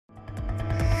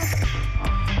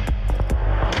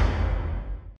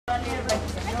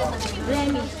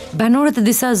Banorët e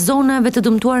disa zonave të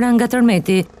dëmtuara nga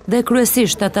Termeti dhe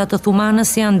kryesisht ata të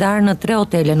Thumanës janë ndarë në 3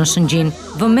 hotele në Shëngjin.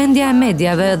 Vëmendja e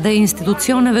mediave dhe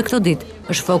institucioneve këto ditë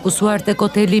është fokusuar tek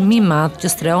hoteli më i madh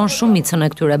që strehon shumicën e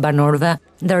këtyre banorëve,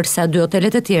 ndërsa 2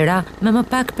 hotelet e tjera me më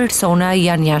pak persona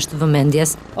janë jashtë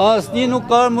vëmendjes. Asnjë nuk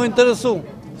ka më interesu.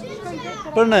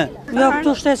 Për ne. Jo,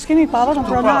 këtu shtet s'kemi pa vetëm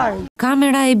pronar.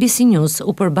 Kamera e abcnews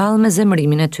u përball me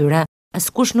zemërimin e tyre.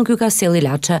 Askush nuk ju ka sjell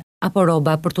ilaçe apo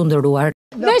rroba për t'u ndëruar.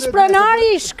 Veç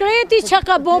pronari shkreti çka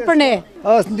ka bën për ne.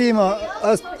 As ndihmë,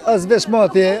 as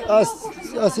veshmbathje,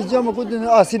 as gjë më kujtën,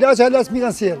 as ilaçe as mi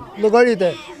kanë sjell.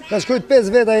 Llogaritë. Ka shkruajt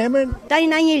 5 veta emrin. Tani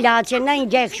na një ilaçe, na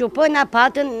një gjë kështu, po na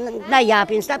patën, na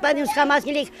japin. Sta patim s'ka mas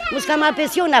një lek, mos ka marr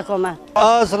pension akoma.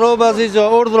 As rroba as gjë,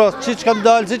 urdhros, siç kam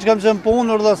dalë, siç kam qenë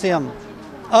punë, urdhros jam.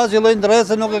 As lloj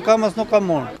ndrese nuk e kam as nuk kam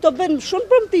marr. Këto bën shumë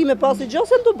premtime pasi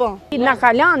gjose tu bën. Na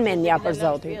ka lanë mendja për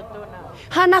zotin.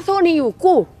 Ha na thoni ju,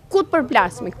 ku? Ku të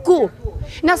përplasmi? Ku?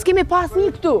 Na s'kemi pas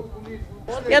një këtu.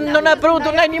 Janë në na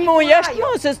prutu në një muaj, jashtë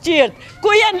mosës qirtë.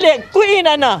 Ku janë lekë? Ku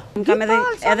jena na? Kam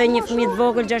edhe një fëmijë të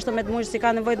vogël 16 muaj, si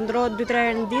ka nevojë të ndrohet 2-3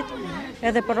 herë në ditë,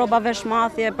 edhe për rroba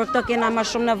veshmbathje, për këtë kena më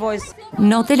shumë nevojë.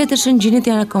 Në hotelet e Shëngjinit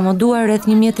janë akomoduar rreth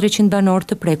 1300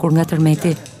 banorë të prekur nga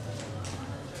Termeti.